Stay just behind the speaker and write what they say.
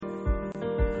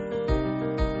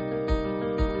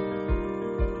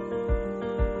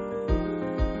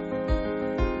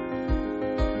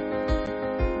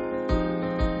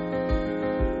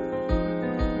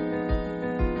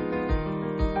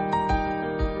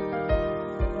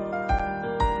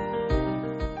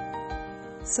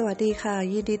สวัสดีค่ะ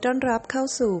ยินดีต้อนรับเข้า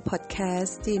สู่พอดแคส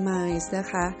ต์ G-Minds นะ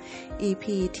คะ EP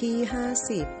ที่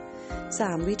50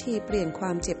 3วิธีเปลี่ยนคว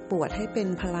ามเจ็บปวดให้เป็น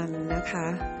พลังนะคะ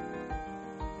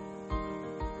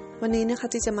วันนี้นะคะ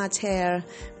จีจะมาแชร์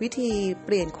วิธีเป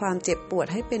ลี่ยนความเจ็บปวด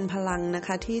ให้เป็นพลังนะค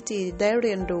ะที่จีได้เ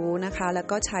รียนรู้นะคะแล้ว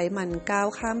ก็ใช้มันก้าว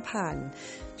ข้ามผ่าน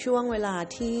ช่วงเวลา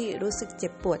ที่รู้สึกเจ็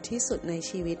บปวดที่สุดใน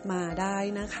ชีวิตมาได้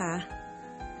นะคะ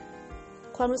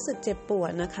ความรู้สึกเจ็บปว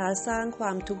ดนะคะสร้างคว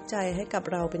ามทุกข์ใจให้กับ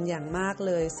เราเป็นอย่างมากเ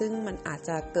ลยซึ่งมันอาจจ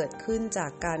ะเกิดขึ้นจา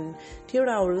กการที่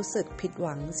เรารู้สึกผิดห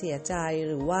วังเสียใจ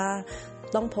หรือว่า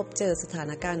ต้องพบเจอสถา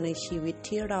นการณ์ในชีวิต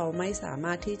ที่เราไม่สาม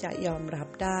ารถที่จะยอมรับ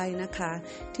ได้นะคะ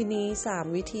ทีนี้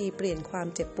3วิธีเปลี่ยนความ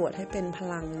เจ็บปวดให้เป็นพ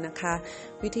ลังนะคะ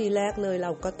วิธีแรกเลยเร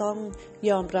าก็ต้อง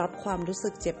ยอมรับความรู้สึ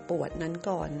กเจ็บปวดนั้น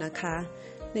ก่อนนะคะ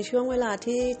ในช่วงเวลา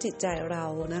ที่จิตใจเรา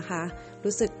นะคะ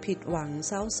รู้สึกผิดหวังเ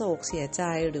ศร้าโศกเสียใจ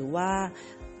หรือว่า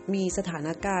มีสถาน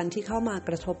การณ์ที่เข้ามาก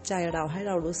ระทบใจเราให้เ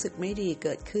รารู้สึกไม่ดีเ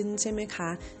กิดขึ้นใช่ไหมคะ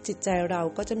จิตใจเรา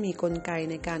ก็จะมีกลไก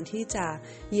ในการที่จะ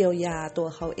เยียวยาตัว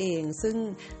เขาเองซึ่ง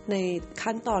ใน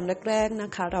ขั้นตอนแรกๆน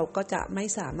ะคะเราก็จะไม่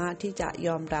สามารถที่จะย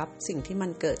อมรับสิ่งที่มั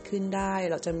นเกิดขึ้นได้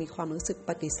เราจะมีความรู้สึก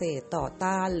ปฏิเสธต่อ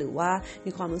ต้านหรือว่า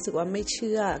มีความรู้สึกว่าไม่เ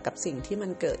ชื่อกับสิ่งที่มั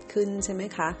นเกิดขึ้นใช่ไหม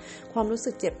คะความรู้สึ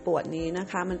กเจ็บปวดนี้นะ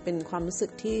คะมันเป็นความรู้สึ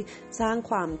กที่สร้าง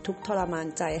ความทุกข์ทรมาน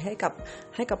ใจให้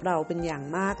กับเราเป็นอย่าง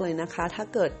มากเลยนะคะถ้า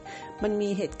เกิดมันมี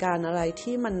เหตุการณ์อะไร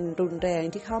ที่มันรุนแรง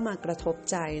ที่เข้ามากระทบ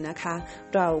ใจนะคะ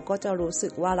เราก็จะรู้สึ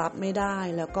กว่ารับไม่ได้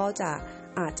แล้วก็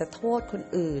อาจจะโทษคน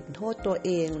อื่นโทษตัวเ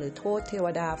องหรือโทษเทว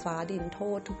ดาฟ้าดินโท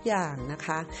ษทุกอย่างนะค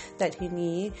ะแต่ที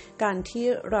นี้การที่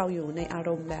เราอยู่ในอาร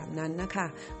มณ์แบบนั้นนะคะ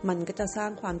มันก็จะสร้า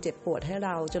งความเจ็บปวดให้เ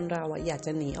ราจนเราอยากจ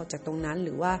ะหนีออกจากตรงนั้นห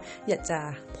รือว่าอยากจะ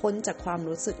พ้นจากความ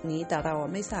รู้สึกนี้แต่เรา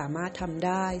ไม่สามารถทำไ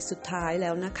ด้สุดท้ายแล้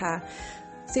วนะคะ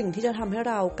สิ่งที่จะทำให้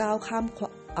เราก้าวข้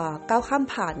าม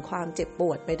ผ่านความเจ็บป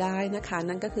วดไปได้นะคะ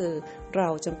นั่นก็คือเรา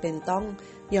จำเป็นต้อง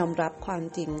ยอมรับความ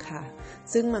จริงค่ะ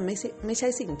ซึ่งมันไม่ใช่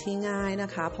สิ่งที่ง่ายน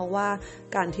ะคะเพราะว่า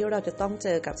การที่เราจะต้องเจ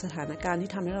อกับสถานการณ์ที่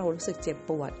ทำให้เรารู้สึกเจ็บ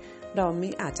ปวดเราไม่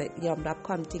อาจจะยอมรับค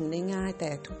วามจริงได้ง่ายแต่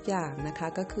ทุกอย่างนะคะ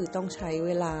ก็คือต้องใช้เว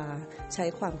ลาใช้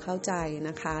ความเข้าใจน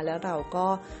ะคะแล้วเราก็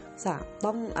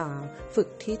ต้องฝึก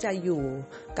ที่จะอยู่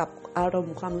กับอารม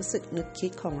ณ์ความรู้สึกนึกคิ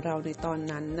ดของเราในตอน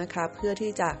นั้นนะคะเพื่อ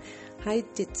ที่จะให้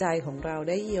จิตใจของเรา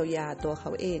ได้เยียวยาตัวเข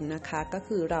าเองนะคะก็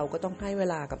คือเราก็ต้องให้เว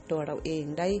ลากับตัวเราเอง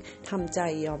ได้ทำใจ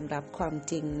ยอมรับความ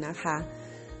จริงนะคะ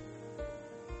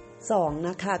2น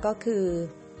ะคะก็คือ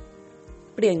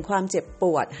เปลี่ยนความเจ็บป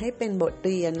วดให้เป็นบทเ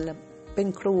รียนเป็น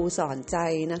ครูสอนใจ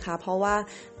นะคะเพราะว่า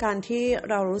การที่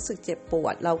เรารู้สึกเจ็บปว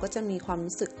ดเราก็จะมีความ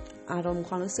รู้สึกอารมณ์ค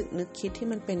วามรู้สึกนึกคิดที่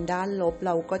มันเป็นด้านลบเ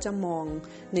ราก็จะมอง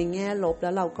ในแง่ลบแล้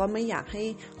วเราก็ไม่อยากให้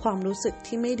ความรู้สึก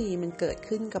ที่ไม่ดีมันเกิด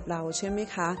ขึ้นกับเราใช่ไหม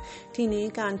คะทีนี้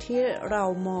การที่เรา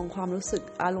มองความรู้สึก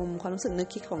อารมณ์ความรู้สึกนึก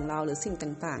คิดของเราหรือสิ่ง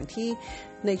ต่างๆที่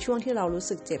ในช่วงที่เรารู้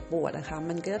สึกเจ็บปวดนะคะ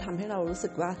มันก็จะทำให้เรารู้สึ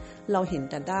กว่าเราเห็น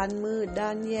แต่ด้านมืดด้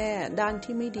านแย่ด้าน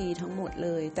ที่ไม่ดีทั้งหมดเล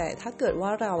ยแต่ถ้าเกิดว่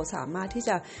าเราสามารถที่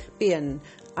จะเปลี่ยน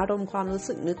อารมณ์ความรู้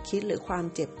สึกนึกคิดหรือความ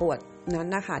เจ็บปวดนั้น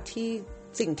นะคะที่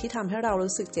สิ่งที่ทำให้เรา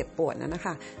รู้สึกเจ็บปวดนั้นนะค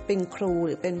ะเป็นครูห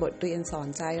รือเป็นบทเรียนสอน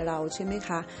ใจเราใช่ไหมค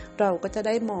ะเราก็จะไ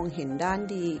ด้มองเห็นด้าน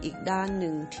ดีอีกด้านห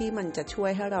นึ่งที่มันจะช่ว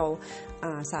ยให้เรา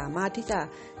สามารถที่จะ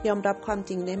ยอมรับความ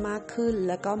จริงได้มากขึ้น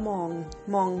แล้วก็ม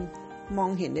อ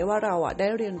งเห็นได้ว่าเราได้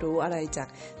เรียนรู้อะไร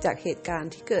จากเหตุการ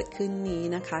ณ์ที่เกิดขึ้นนี้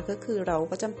นะคะก็คือเรา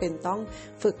ก็จำเป็นต้อง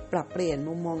ฝึกปรับเปลี่ยน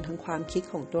มุมมองทางความคิด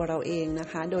ของตัวเราเองนะ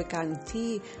คะโดยการที่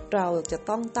เราจะ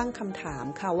ต้องตั้งคำถาม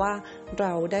ค่ะว่าเร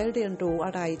าได้เรียนรู้อ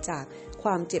ะไรจากคว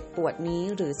ามเจ็บปวดนี้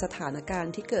หรือสถานการ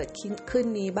ณ์ที่เกิดขึ้น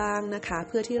นี้บ้างนะคะเ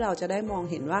พื่อที่เราจะได้มอง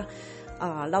เห็นว่า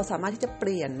เราสามารถที่จะเป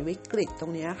ลี่ยนวิกฤตตร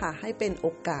งนี้ค่ะให้เป็นโอ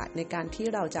กาสในการที่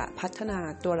เราจะพัฒนา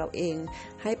ตัวเราเอง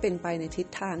ให้เป็นไปในทิศ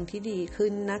ทางที่ดีขึ้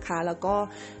นนะคะแล้วก็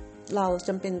เราจ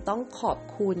ำเป็นต้องขอบ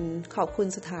คุณ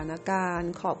สถานการ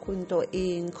ณ์ขอบคุณตัวเอ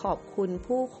งขอบคุณ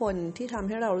ผู้คนที่ทำใ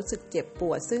ห้เรารู้สึกเจ็บป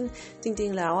วดซึ่งจริ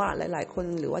งๆแล้วหลายๆคน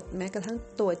หรือว่าแม้กระทั่ง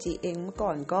ตัวจีเองเมื่อก่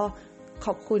อนก็ข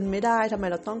อบคุณไม่ได้ทำไม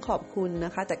เราต้องขอบคุณน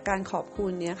ะคะแต่การขอบคุ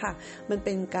ณเนี้ยค่ะมันเ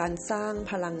ป็นการสร้าง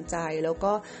พลังใจแล้ว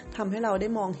ก็ทำให้เราได้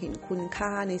มองเห็นคุณค่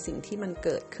าในสิ่งที่มันเ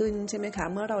กิดขึ้นใช่ไหมคะ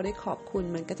เมื่อเราได้ขอบคุณ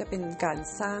มันก็จะเป็นการ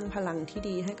สร้างพลังที่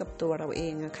ดีให้กับตัวเราเอ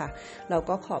งอะค่ะเรา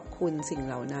ก็ขอบคุณสิ่ง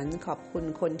เหล่านั้นขอบคุณ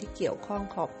คนที่เกี่ยวข้อง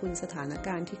ขอบคุณสถานก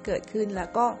ารณ์ที่เกิดขึ้นแล้ว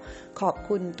ก็ขอบ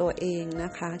คุณตัวเองน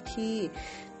ะคะที่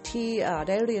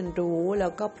ได้เรียนรู้แล้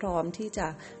วก็พร้อมที่จะ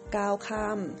ก้าวข้า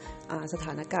มสถ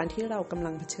านการณ์ที่เรากำลั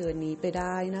งเผชิญนี้ไปไ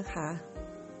ด้นะคะ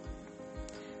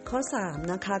ข้อ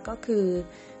3นะคะก็คือ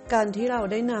การที่เรา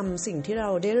ได้นำสิ่งที่เรา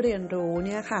ได้เรียนรู้เ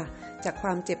นี่ยค่ะจากคว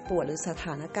ามเจ็บปวดหรือสถ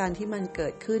านการณ์ที่มันเกิ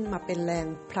ดขึ้นมาเป็นแรง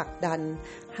ผลักดัน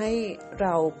ให้เร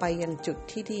าไปยังจุด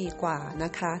ที่ดีกว่าน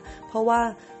ะคะเพราะว่า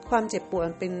ความเจ็บปวด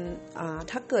มันเป็น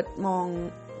ถ้าเกิด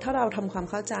ถ้าเราทำความ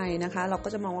เข้าใจนะคะเราก็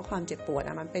จะมองว่าความเจ็บปวด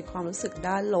มันเป็นความรู้สึก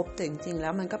ด้านลบแต่จริงๆแล้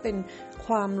วมันก็เป็นค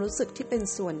วามรู้สึกที่เป็น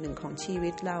ส่วนหนึ่งของชีวิ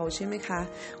ตเราใช่ไหมคะ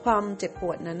ความเจ็บป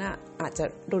วดนั้นอาจจะ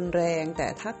รุนแรงแต่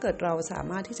ถ้าเกิดเราสา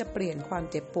มารถที่จะเปลี่ยนความ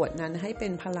เจ็บปวดนั้นให้เป็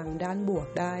นพลังด้านบวก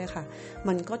ได้ค่ะ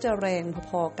มันก็จะแรง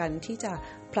พอๆกันที่จะ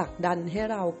ผลักดันให้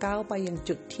เราก้าวไปยัง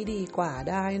จุดที่ดีกว่า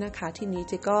ได้นะคะทีนี้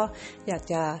จีก็อยาก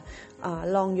จะ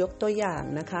ลองยกตัวอย่าง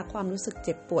นะคะความรู้สึกเ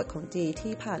จ็บปวดของจี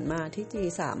ที่ผ่านมาที่จี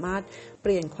สามารถเป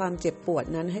ลี่ยนความเจ็บปวด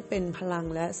นั้นให้เป็นพลัง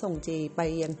และส่งจีไป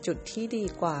ยังจุดที่ดี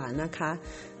กว่านะคะ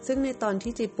ซึ่งในตอน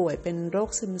ที่จีป่วยเป็นโรค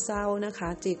ซึมเศร้านะคะ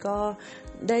จีก็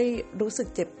ได้รู้สึก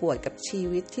เจ็บปวดกับชี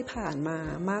วิตที่ผ่านมา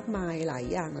มากมายหลาย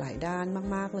อย่างหลายด้าน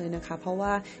มากๆเลยนะคะเพราะว่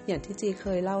าอย่างที่จีเค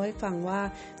ยเล่าให้ฟังว่า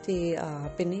จี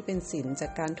เป็นหนี้เป็นสินจา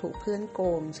กการถูกเพื่อนโก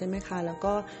งใช่ไหมคะแล้ว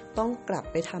ก็ต้องกลับ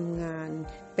ไปทำงาน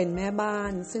เป็นแม่บ้า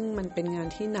นซึ่งมันเป็นงาน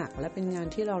ที่หนักและเป็นงาน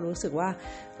ที่เรารู้สึกว่า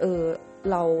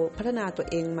เราพัฒนาตัว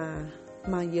เองม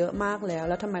าเยอะมากแล้ว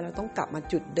ทำไมเราต้องกลับมา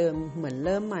จุดเดิมเหมือนเ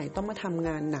ริ่มใหม่ต้องมาทำง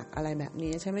านหนักอะไรแบบ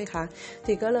นี้ใช่ไหมคะ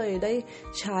จีก็เลยได้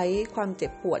ใช้ความเจ็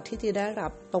บปวดที่จีได้รั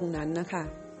บตรงนั้นนะคะ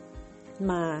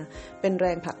มาเป็นแร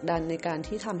งผลักดันในการ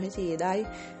ที่ทำให้จีได้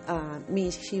มี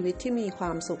ชีวิตที่มีคว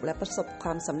ามสุขและประสบคว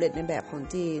ามสำเร็จในแบบของ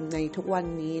จีในทุกวัน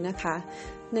นี้นะคะ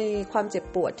ในความเจ็บ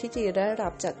ปวดที่จีได้รั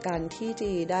บจากการที่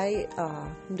จีได้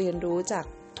เรียนรู้จาก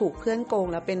ถูกเพื่อนโกง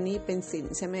แล้วเป็นหนี้เป็นสิน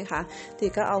ใช่ไหมคะจี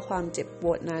ก็เอาความเจ็บป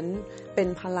วดนั้นเป็น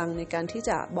พลังในการที่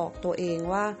จะบอกตัวเอง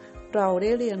ว่าเราไ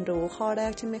ด้เรียนรู้ข้อแร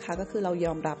กใช่ไหมคะก็คือเราย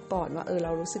อมรับก่อนว่าเร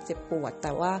ารู้สึกเจ็บปวดแ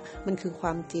ต่ว่ามันคือคว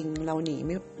ามจริงเราห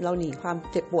นีความ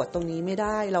เจ็บปวดตรงนี้ไม่ไ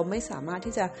ด้เราไม่สามารถ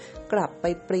ที่จะกลับไป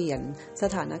เปลี่ยนส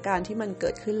ถานการณ์ที่มันเกิ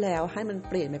ดขึ้นแล้วให้มัน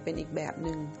เปลี่ยนไปเป็นอีกแบบ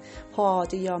นึงพอ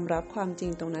จะยอมรับความจริ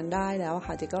งตรงนั้นได้แล้ว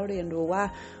ค่ะจะก็เรียนรู้ว่า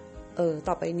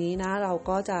ต่อไปนี้นะเรา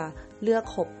ก็จะเลือก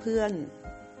คบเพื่อน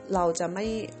เราจะไม่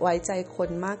ไว้ใจคน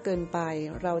มากเกินไป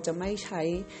เราจะไม่ใ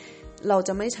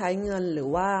ช้เงินหรือ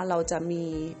ว่าเรา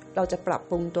จะปรับ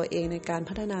ปรุงตัวเองในการ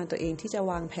พัฒนาตัวเองที่จะ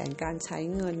วางแผนการใช้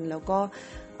เงินแล้วก็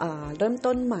เริ่ม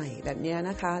ต้นใหม่แบบนี้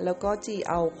นะคะแล้วก็จี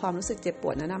เอาความรู้สึกเจ็บป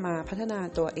วดนั้นมาพัฒนา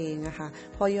ตัวเองนะคะ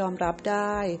พอยอมรับไ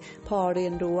ด้พอเรีย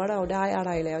นรู้ว่าเราได้อะไ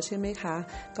รแล้วใช่ไหมคะ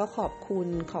ก็ขอบคุณ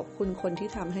คนที่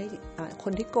ทำให้ค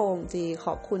นที่โกงจีข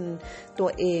อบคุณตัว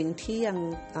เองที่ยัง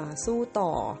สู้ต่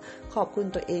อขอบคุณ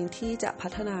ตัวเองที่จะพั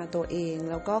ฒนาตัวเอง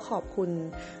แล้วก็ขอบคุณ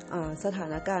สถา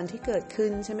นการณ์ที่เกิดขึ้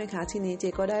นใช่ไหมคะทีนี้จี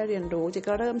ก็ได้เรียนรู้จี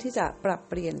ก็เริ่มที่จะปรับ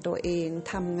เปลี่ยนตัวเอง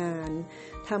ทำงา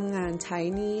นใช้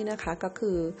หนี้นะคะก็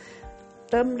คือ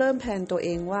เริ่มแผนตัวเอ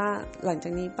งว่าหลังจา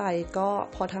กนี้ไปก็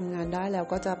พอทำงานได้แล้ว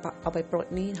ก็จะเอาไปปลด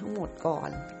หนี้ทั้งหมดก่อน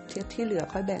ที่เหลือ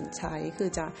ค่อยแบ่งใช้คือ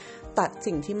จะตัด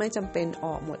สิ่งที่ไม่จำเป็นอ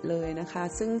อกหมดเลยนะคะ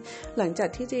ซึ่งหลังจาก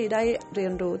ที่จีได้เรีย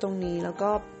นรู้ตรงนี้แล้ว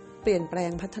ก็เปลี่ยนแปล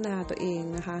งพัฒนาตัวเอง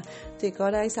นะคะจีก็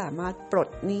ได้สามารถปลด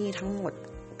หนี้ทั้งหมด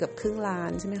เกือบครึ่งล้า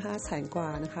นใช่ไหมคะแสนกว่า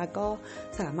นะคะก็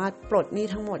สามารถปลดหนี้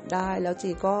ทั้งหมดได้แล้ว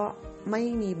จีก็ไม่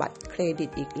มีบัตรเครดิต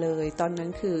อีกเลยตอนนั้น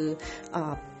คือ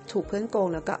ถูกเพื่อนโกง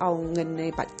แล้วก็เอาเงินใน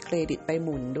บัตรเครดิตไปห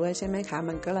มุนด้วยใช่ไหมคะ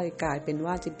มันก็เลยกลายเป็น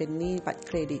ว่าจีเป็นหนี้บัตรเ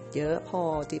ครดิตเยอะพอ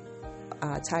จี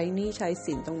ใช้หนี้ใช้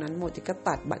สินตรงนั้นหมดจีก็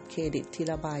ตัดบัตรเครดิตที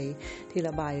ละใ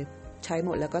บใช้ห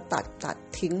มดแล้วก็ตัด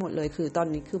ทิ้งหมดเลยคือตอน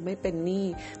นี้คือไม่เป็นหนี้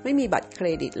ไม่มีบัตรเคร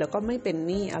ดิตแล้วก็ไม่เป็นห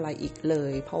นี้อะไรอีกเล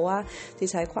ยเพราะว่าที่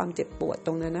ใช้ความเจ็บปวดต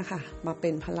รงนั้นนะคะมาเป็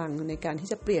นพลังในการที่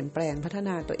จะเปลี่ยนแปลงพัฒน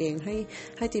าตัวเอง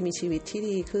ให้จีมีชีวิตที่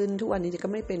ดีขึ้นทุกวันนี้จี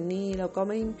ก็ไม่เป็นหนี้แล้วก็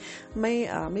ไ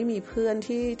ม่มีเพื่อน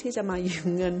ที่จะมายืม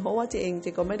เงินเพราะว่าจีเองจี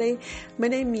ก็ไม่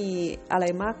ได้มีอะไร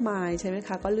มากมายใช่ไหมค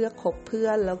ะก็เลือกคบเพื่อ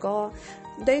นแล้วก็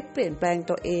ได้เปลี่ยนแปลง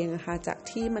ตัวเองนะคะจาก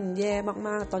ที่มันแย่ม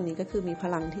ากๆตอนนี้ก็คือมีพ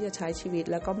ลังที่จะใช้ชีวิต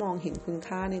แล้วก็มองเห็นคุณ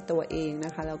ค่าในตัวเองน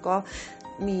ะคะแล้วก็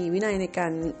มีวินัยในกา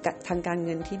รทางการเ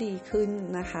งินที่ดีขึ้น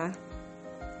นะคะ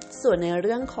ส่วนในเ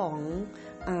รื่องของ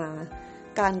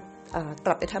การก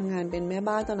ลับไปทำงานเป็นแม่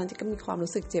บ้านตอนนั้นก็มีความ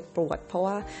รู้สึกเจ็บปวดเพราะ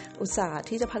ว่าอุตส่าห์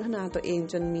ที่จะพัฒนาตัวเอง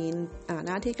จนมีห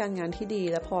น้าที่การงานที่ดี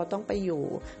แล้วพอต้องไปอยู่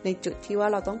ในจุดที่ว่า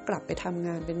เราต้องกลับไปทำง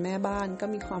านเป็นแม่บ้านก็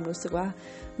มีความรู้สึกว่า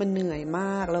มันเหนื่อยม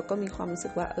ากแล้วก็มีความรู้สึ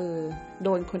กว่าโด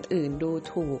นคนอื่นดู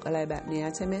ถูกอะไรแบบนี้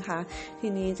ใช่ไหมคะที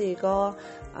นี้จีก็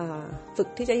ฝึก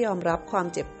ที่จะยอมรับความ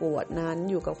เจ็บปวดนั้น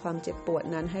อยู่กับความเจ็บปวด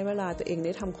นั้นให้เวลาตัวเองไ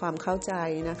ด้ทำความเข้าใจ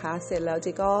นะคะเสร็จแล้ว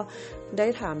จีก็ได้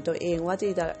ถามตัวเองว่าจี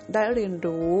จะได้เรียน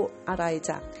รู้อะไร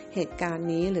จากเหตุการณ์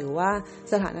นี้หรือว่า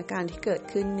สถานการณ์ที่เกิด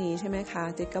ขึ้นนี้ใช่ไหมคะ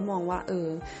จีก็มองว่า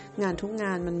งานทุกง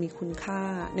านมันมีคุณค่า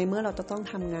ในเมื่อเราต้อง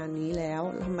ทำงานนี้แล้ว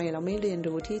ทำไมเราไม่เรียน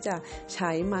รู้ที่จะใ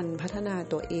ช้มันพัฒนา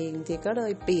ตัวเองจีก็เล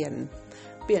ยเปลี่ย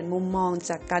ปลี่ยนมุมมอง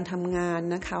จากการทำงาน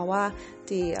นะคะว่า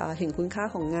จีเห็นคุณค่า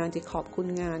ของงานจีขอบคุณ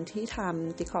งานที่ท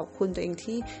ำจีขอบคุณตัวเอง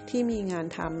ที่มีงาน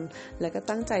ทำแล้วก็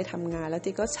ตั้งใจทำงานแล้ว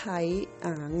จีก็ใช้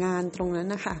งานตรงนั้น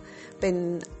นะคะเป็น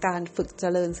การฝึกเจ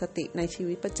ริญสติในชี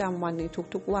วิตประจำวันใน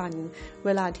ทุกๆวันเว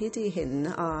ลาที่จีเห็น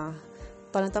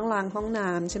ตอนนั้นต้องล้างห้องน้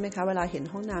ำใช่ไหมคะเวลาเห็น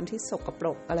ห้องน้ำที่สกปร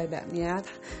กอะไรแบบนี้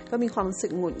ก็มีความรู้สึ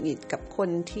กหงุดหงิดกับคน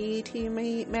ที่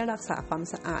ไม่รักษาความ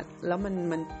สะอาดแล้ว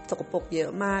มันสกปรกเยอ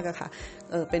ะมากอะค่ะ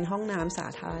เป็นห้องน้ำสา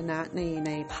ธารณะใ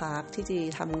นพาร์คที่จี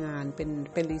ทำงานเ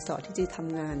ป็นรีสอร์ทที่จีท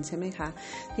ำงานใช่ไหมคะ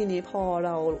ทีนี้พอเร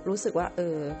ารู้สึกว่า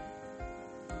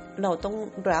เราต้อง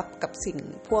รับกับสิ่ง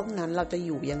พวกนั้นเราจะอ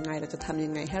ยู่ยังไงเราจะทำยั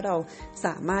งไงให้เราส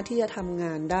ามารถที่จะทำง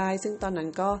านได้ซึ่งตอนนั้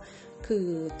นก็คือ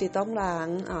จะต้องล้าง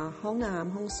ห้องน้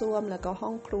ำห้องส้วมแล้วก็ห้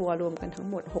องครัวรวมกันทั้ง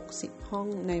หมด60ห้อง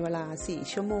ในเวลา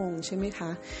4ชั่วโมงใช่ไหมค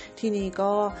ะทีนี้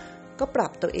ก็ปรั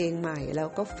บตัวเองใหม่แล้ว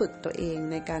ก็ฝึกตัวเอง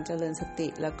ในการเจริญสติ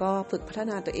แล้วก็ฝึกพัฒ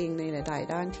นาตัวเองในหลาย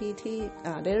ๆด้านที่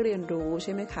ได้เรียนรู้ใ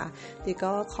ช่ไหมคะจี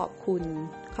ก็ขอบคุณ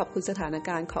สถานก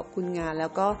ารณ์ขอบคุณงานแล้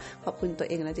วก็ขอบคุณตัว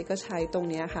เองแล้วจีก็ใช้ตรง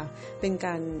นี้ค่ะเป็นก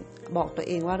ารบอกตัว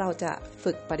เองว่าเราจะ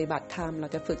ฝึกปฏิบัติธรรมเรา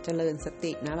จะฝึกเจริญส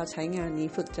ตินะเราใช้งานนี้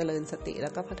ฝึกเจริญสติแล้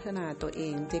วก็พัฒนาตัวเอ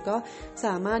งจีก็ส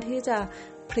ามารถที่จะ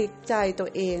พลิกใจตัว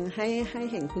เองให้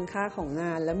เห็นคุณค่าของง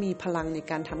านและมีพลังใน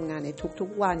การทำงานในทุก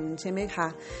ๆวันใช่ไหมคะ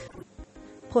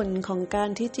ผลของการ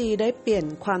ที่จีได้เปลี่ยน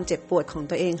ความเจ็บปวดของ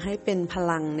ตัวเองให้เป็นพ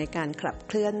ลังในการขับเ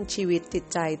คลื่อนชีวิตจิต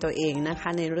ใจตัวเองนะคะ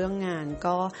ในเรื่องงาน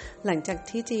ก็หลังจาก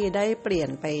ที่จีได้เปลี่ยน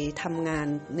ไปทำงาน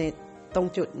ในตรง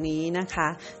จุดนี้นะคะ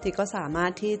จีก็สามาร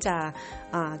ถที่จะ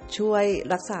ช่วย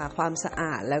รักษาความสะอ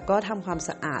าดแล้วก็ทำความ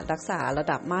สะอาดรักษาระ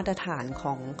ดับมาตรฐาน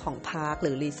ของพาร์คห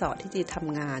รือรีสอร์ทที่จีท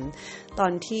ำงานตอ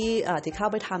นที่จีเข้า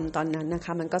ไปทำตอนนั้นนะค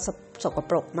ะมันก็สก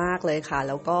ปรกมากเลยค่ะ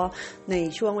แล้วก็ใน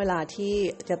ช่วงเวลาที่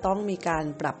จะต้องมีการ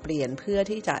ปรับเปลี่ยนเพื่อ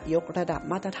ที่จะยกระดับ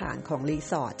มาตรฐานของรี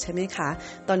สอร์ทใช่ไหมคะ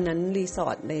ตอนนั้นรีสอ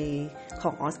ร์ทข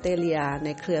องออสเตรเลียใน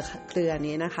เครือ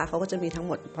นี้นะคะเขาก็จะมีทั้งห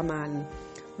มดประมาณ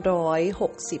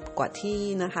160กว่าที่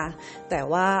นะคะแต่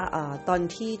ว่าตอน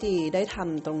ที่ดีได้ท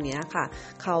ำตรงนี้ค่ะ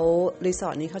เขารีสอ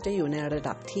ร์ทนี้เขาจะอยู่ในระ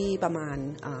ดับที่ประมาณ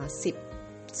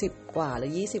10กว่าหรื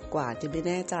อ20กว่าจะไม่แ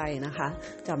น่ใจนะคะ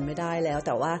จำไม่ได้แล้วแ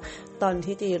ต่ว่าตอน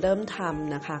ที่จีเริ่มท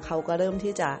ำนะคะเขาก็เริ่ม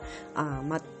ที่จะ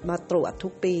มาตรวจทุ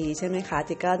กปีใช่ไหมคะ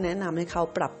จีก็แนะนำให้เขา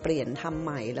ปรับเปลี่ยนทำใ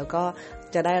หม่แล้วก็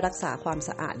จะได้รักษาความส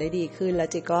ะอาดได้ดีขึ้นแล้ว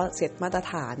จีก็เซตมาตร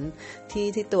ฐาน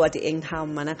ที่ตัวจีเองท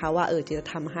ำมานะคะว่าจีจะ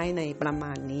ทำให้ในประม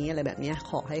าณนี้อะไรแบบนี้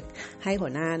ขอให้หั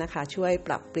วหน้านะคะช่วยป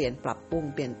รับเปลี่ยนปรับปรุง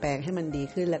เปลี่ยนแปลงให้มันดี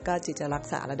ขึ้นแล้วก็จีจะรัก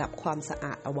ษาระดับความสะอ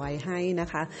าดเอาไว้ให้นะ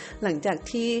คะหลังจาก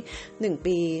ที่1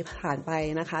ปีผ่านไป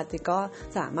นะคะจีก็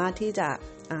สามารถที่จะ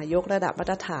ยกระดับมา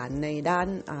ตรฐานในด้าน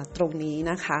ตรงนี้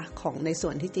นะคะของในส่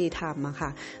วนที่จีทำค่ะ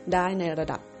ได้ในระ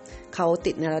ดับเขา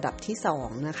ติดในระดับที่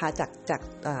2นะคะ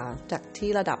จากที่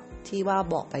ระดับที่ว่า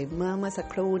บอกไปเมื่อสัก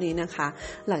ครู่นี้นะคะ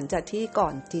หลังจากที่ก่อ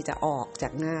นจีจะออกจา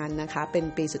กงานนะคะเป็น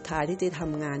ปีสุดท้ายที่จีท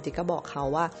ำงานจีก็บอกเขา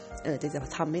ว่าจีจะ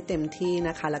ทำให้เต็มที่น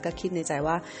ะคะแล้วก็คิดในใจ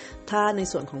ว่าถ้าใน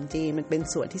ส่วนของจีมันเป็น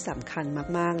ส่วนที่สำคัญ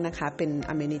มากๆนะคะเป็น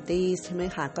amenities ใช่ไหม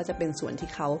คะก็จะเป็นส่วนที่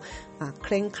เขาเค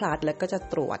ร่งครัดแล้วก็จะ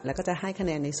ตรวจแล้วก็จะให้คะแ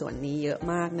นนในส่วนนี้เยอะ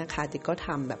มากนะคะจีก็ท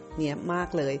ำแบบเนี้ยมาก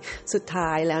เลยสุดท้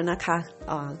ายแล้วนะคะ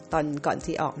ตอนก่อน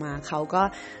จีออกมาเขาก็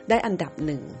ได้อันดับ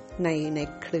1ใน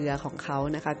เครือของเขา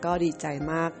นะคะก็ดีใจ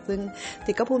มากซึ่ง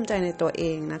จีก็ภูมิใจในตัวเอ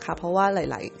งนะคะเพราะว่าห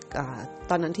ลายๆ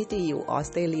ตอนนั้นที่จีอยู่ออส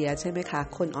เตรเลียใช่ไหมคะ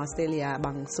คนออสเตรเลียบ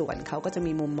างส่วนเขาก็จะ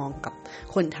มีมุมมองกับ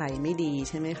คนไทยไม่ดี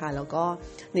ใช่ไหมคะแล้วก็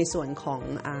ในส่วนของ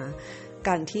ก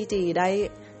ารที่จีได้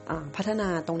พัฒนา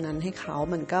ตรงนั้นให้เขา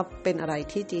มันก็เป็นอะไร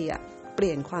ที่จีเป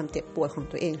ลี่ยนความเจ็บปวดของ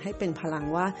ตัวเองให้เป็นพลัง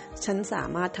ว่าฉันสา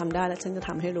มารถทำได้และฉันจะท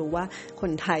ำให้รู้ว่าค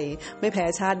นไทยไม่แพ้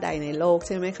ชาติใดในโลกใ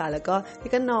ช่ไหมคะแล้วก็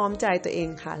ที่ก็น้อมใจตัวเอง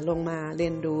ค่ะลงมาเรี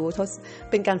ยนรู้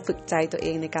เป็นการฝึกใจตัวเอ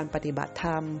งในการปฏิบัติธ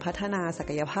รรมพัฒนาศั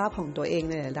กยภาพของตัวเอง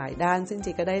ในหลายๆด้านซึ่ง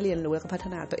จีก็ได้เรียนรู้และพัฒ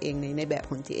นาตัวเองในแบบ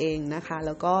ของจีเองนะคะแ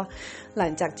ล้วก็หลั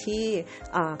งจากที่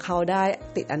เขาได้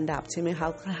ติดอันดับใช่ไหมคะ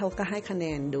เขาก็ให้คะแน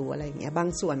นดูอะไรอย่างเงี้ยบาง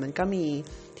ส่วนมันก็มี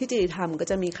ที่จีทำก็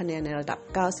จะมีคะแนนในระดับ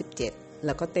97แ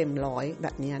ล้วก็เต็ม100แบ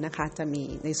บนี้นะคะจะมี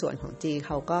ในส่วนของจีเ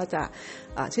ขาก็จะ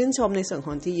ชื่นชมในส่วนข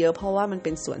องจีเยอะเพราะว่ามันเ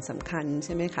ป็นส่วนสำคัญใ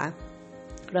ช่ไหมคะ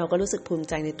เราก็รู้สึกภูมิ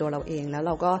ใจในตัวเราเองแล้วเ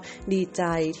ราก็ดีใจ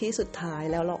ที่สุดท้าย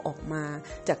แล้วเราออกมา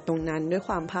จากตรงนั้นด้วยค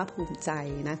วามภาคภูมิใจ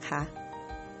นะคะ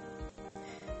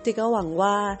จีก็หวัง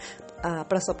ว่า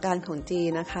ประสบการณ์ของจี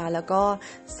นะคะแล้วก็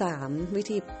3วิ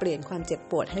ธีเปลี่ยนความเจ็บ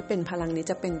ปวดให้เป็นพลังนี้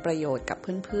จะเป็นประโยชน์กับ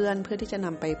เพื่อนๆเพื่อที่จะน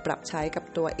ำไปปรับใช้กับ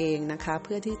ตัวเองนะคะเ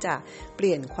พื่อที่จะเป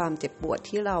ลี่ยนความเจ็บปวด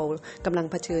ที่เรากำลัง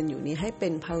เผชิญอยู่นี้ให้เป็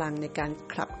นพลังในการ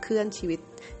ขับเคลื่อนชีวิต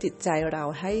จิตใจเรา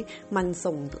ให้มัน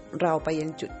ส่งเราไปยัง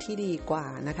จุดที่ดีกว่า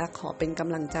นะคะขอเป็นก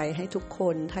ำลังใจให้ทุกค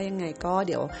นถ้ายังไงก็เ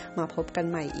ดี๋ยวมาพบกัน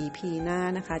ใหม่ EP หน้า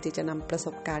นะคะจีจะนำประส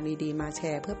บการณ์ดีๆมาแช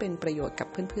ร์เพื่อเป็นประโยชน์กับ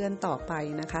เพื่อนๆต่อไป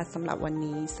นะคะสำหรับวัน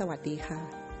นี้สวัสดีค่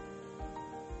ะ